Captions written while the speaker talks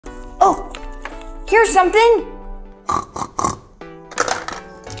Oh, here's something.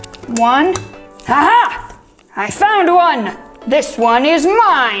 One. Haha! I found one. This one is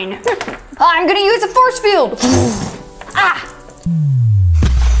mine. I'm gonna use a force field. Ah!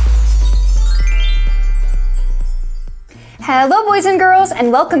 Hello boys and girls,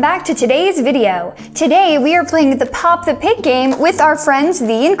 and welcome back to today's video. Today we are playing the Pop the Pig game with our friends the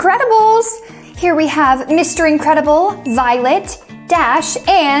Incredibles. Here we have Mr. Incredible, Violet, Dash,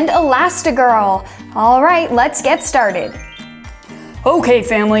 and Elastigirl. All right, let's get started. Okay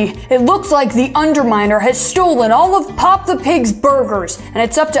family, it looks like the Underminer has stolen all of Pop the Pig's burgers, and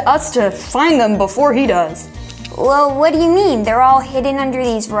it's up to us to find them before he does. Well, what do you mean? They're all hidden under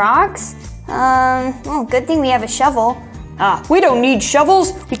these rocks? Well, good thing we have a shovel. We don't need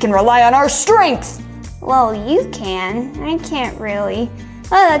shovels, we can rely on our strength. Well, you can. I can't really.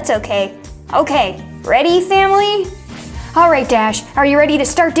 Oh, that's okay. Okay, ready, family? All right, Dash, are you ready to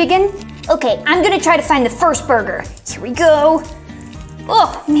start digging? Okay, I'm gonna try to find the first burger. Here we go.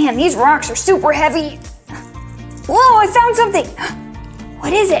 Oh, man, these rocks are super heavy. Whoa, I found something.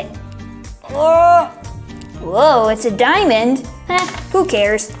 What is it? Whoa, it's a diamond. Who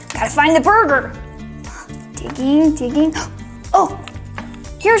cares? Gotta find the burger. Digging. Oh,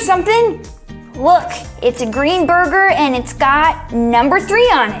 here's something. Look, it's a green burger and it's got number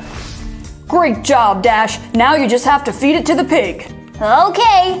 3 on it. Great job, Dash. Now you just have to feed it to the pig.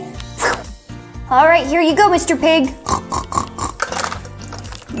 Okay. All right, here you go, Mr. Pig.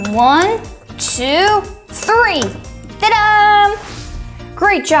 1, 2, 3. Ta-da!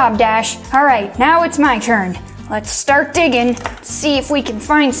 Great job, Dash. All right, now it's my turn. Let's start digging, see if we can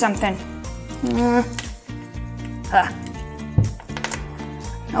find something.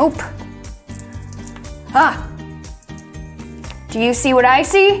 Nope. Do you see what I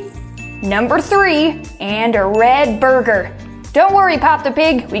see? Number 3 and a red burger. Don't worry, Pop the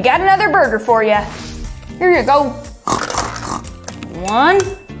Pig, we got another burger for you. Here you go. 1,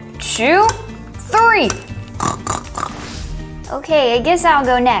 2, 3. Okay, I guess I'll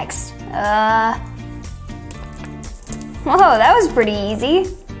go next. Whoa, that was pretty easy.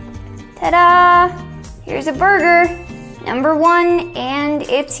 Ta-da! Here's a burger, number 1, and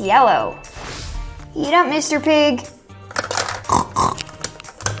it's yellow. Eat up, Mr. Pig.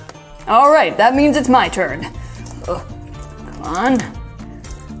 All right, that means it's my turn. Come on.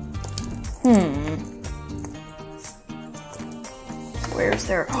 Where's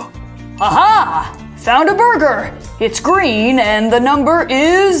there? Aha! Found a burger. It's green and the number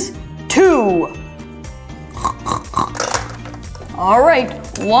is 2. All right,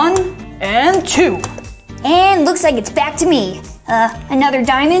 1 and 2. And looks like it's back to me. Another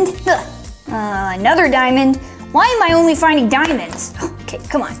diamond? Another diamond? Why am I only finding diamonds? Okay,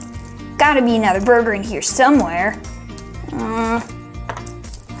 come on. Gotta be another burger in here somewhere.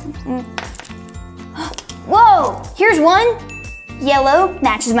 Whoa, here's one. Yellow,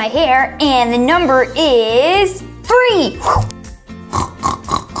 matches my hair, and the number is 3.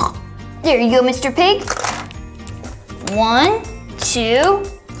 There you go, Mr. Pig. 1, 2,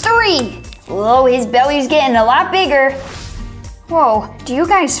 3. Whoa, his belly's getting a lot bigger. Whoa, do you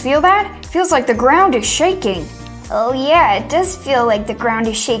guys feel that? It feels like the ground is shaking. Oh yeah, it does feel like the ground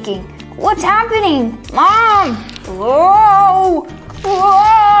is shaking. What's happening? Mom! Whoa! Whoa!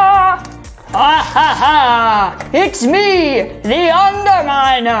 Ha ha ha! It's me, the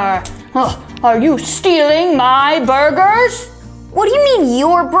Underminer! Are you stealing my burgers? What do you mean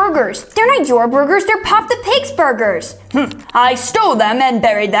your burgers? They're not your burgers, they're Pop the Pig's burgers. I stole them and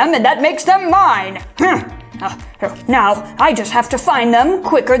buried them, and that makes them mine. Now, I just have to find them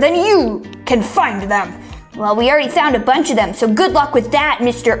quicker than you can find them. Well, we already found a bunch of them, so good luck with that,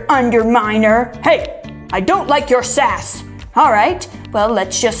 Mr. Underminer. Hey, I don't like your sass. All right, well,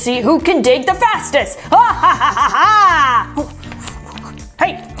 let's just see who can dig the fastest. Ha ha ha ha ha!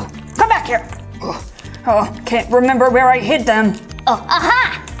 Hey, come back here. Oh, can't remember where I hid them. Oh,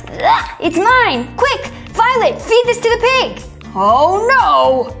 aha! It's mine! Quick, Violet, feed this to the pig. Oh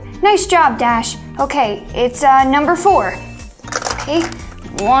no! Nice job, Dash. Okay, it's number 4. Okay,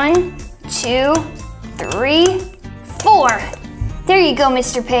 1, 2, 3, 4. There you go,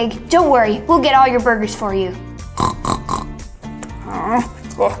 Mr. Pig. Don't worry, we'll get all your burgers for you.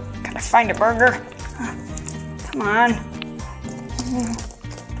 Gotta find a burger. Come on.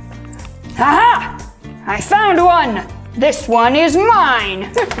 Aha! I found one! This one is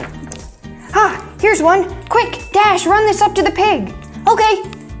mine! Here's one. Quick, Dash, run this up to the pig. Okay.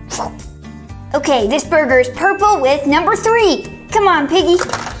 Okay, this burger is purple with number 3. Come on, piggy.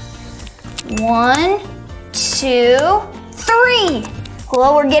 1, 2, 3.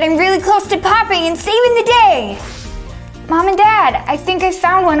 Well, we're getting really close to popping and saving the day. Mom and Dad, I think I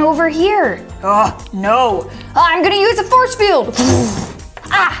found one over here. Oh, no. I'm gonna use a force field.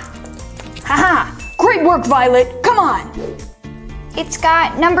 Ah! Haha! Great work, Violet. Come on. It's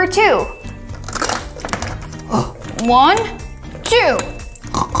got number 2. 1, 2.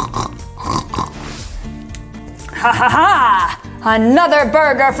 Ha ha ha! Another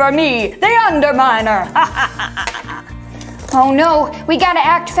burger for me, the Underminer. Ha ha ha! Oh no, we gotta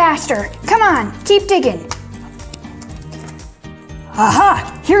act faster. Come on, keep digging.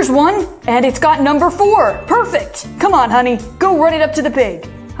 Aha! Here's one, and it's got number 4. Perfect. Come on, honey. Go run it up to the pig.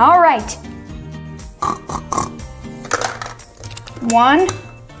 All right. 1,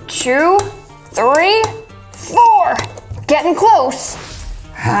 2, 3, 4. Getting close.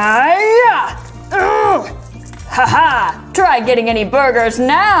 Hiya! Ha ha! Try getting any burgers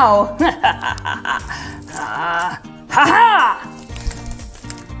now. Ha ha!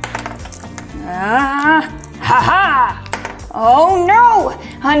 Ha ha! Oh no!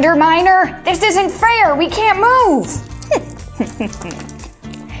 Underminer, this isn't fair. We can't move.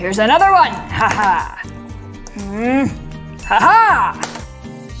 Here's another one. Ha ha! Ha ha!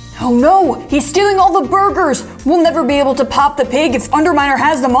 Oh no! He's stealing all the burgers! We'll never be able to pop the pig if Underminer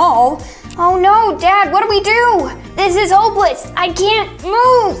has them all! Oh no, Dad, what do we do? This is hopeless. I can't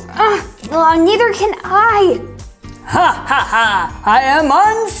move. Neither can I. Ha ha ha! I am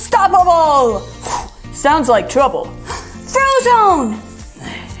unstoppable! Sounds like trouble. Frozone!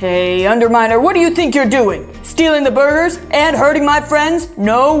 Hey, Underminer, what do you think you're doing? Stealing the burgers and hurting my friends?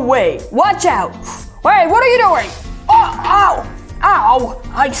 No way! Watch out! Hey, what are you doing? Oh, ow! Ow!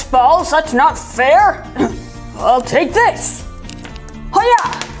 Ice balls, that's not fair! I'll take this!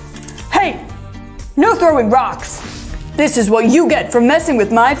 Hiya! Hey! No throwing rocks! This is what you get for messing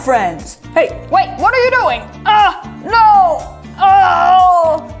with my friends! Hey, wait, what are you doing? No!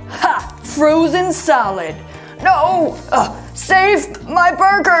 Oh! Ha! Frozen solid! No! Save my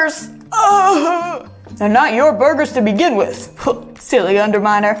burgers! They're not your burgers to begin with. Silly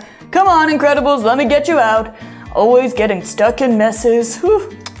Underminer. Come on, Incredibles, let me get you out. Always getting stuck in messes.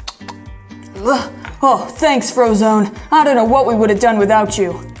 Oh, thanks, Frozone. I don't know what we would have done without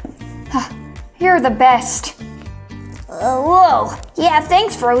you. You're the best. Whoa. Yeah,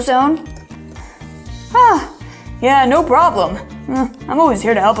 thanks, Frozone. Yeah, no problem. I'm always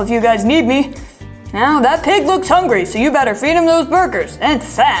here to help if you guys need me. Now, that pig looks hungry, so you better feed him those burgers, and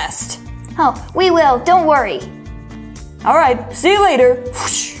fast. Oh, we will, don't worry. All right, see you later.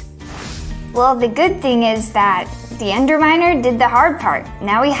 Well, the good thing is that the Underminer did the hard part.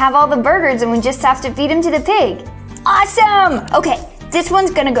 Now we have all the burgers and we just have to feed them to the pig. Awesome! Okay, this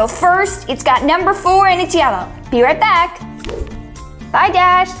one's gonna go first. It's got number 4 and it's yellow. Be right back. Bye,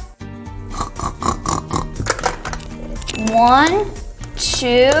 Dash. 1,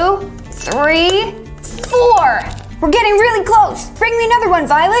 2, 3, 4. We're getting really close. Bring me another one,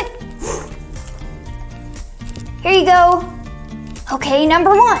 Violet. Here you go. Okay,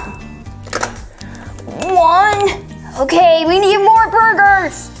 number 1. 1. Okay, we need more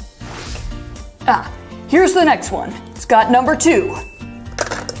burgers. Here's the next one. It's got number 2.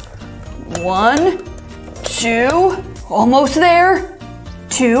 1, 2, almost there.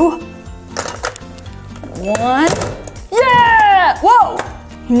 2, 1. Yeah! Whoa!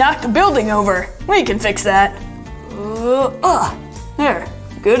 Knocked the building over. We can fix that. There,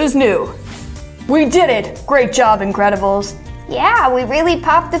 good as new. We did it! Great job, Incredibles. Yeah, we really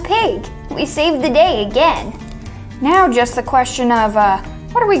popped the pig. We saved the day again. Now just the question of,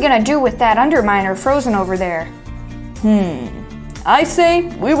 what are we gonna do with that Underminer frozen over there? I say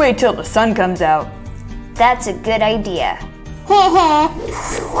we wait till the sun comes out. That's a good idea.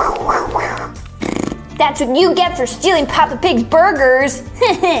 That's what you get for stealing Papa Pig's burgers.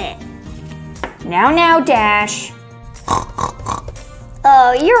 Now, Dash.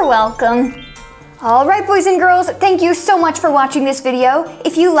 Oh, you're welcome. All right, boys and girls, thank you so much for watching this video.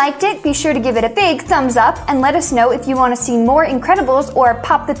 If you liked it, be sure to give it a big thumbs up and let us know if you want to see more Incredibles or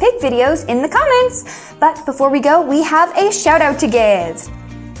Pop the Pig videos in the comments. But before we go, we have a shout out to give.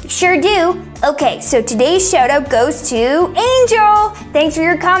 Sure do. Okay, so today's shout out goes to Angel. Thanks for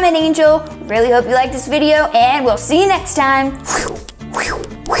your comment, Angel. Really hope you liked this video and we'll see you next time.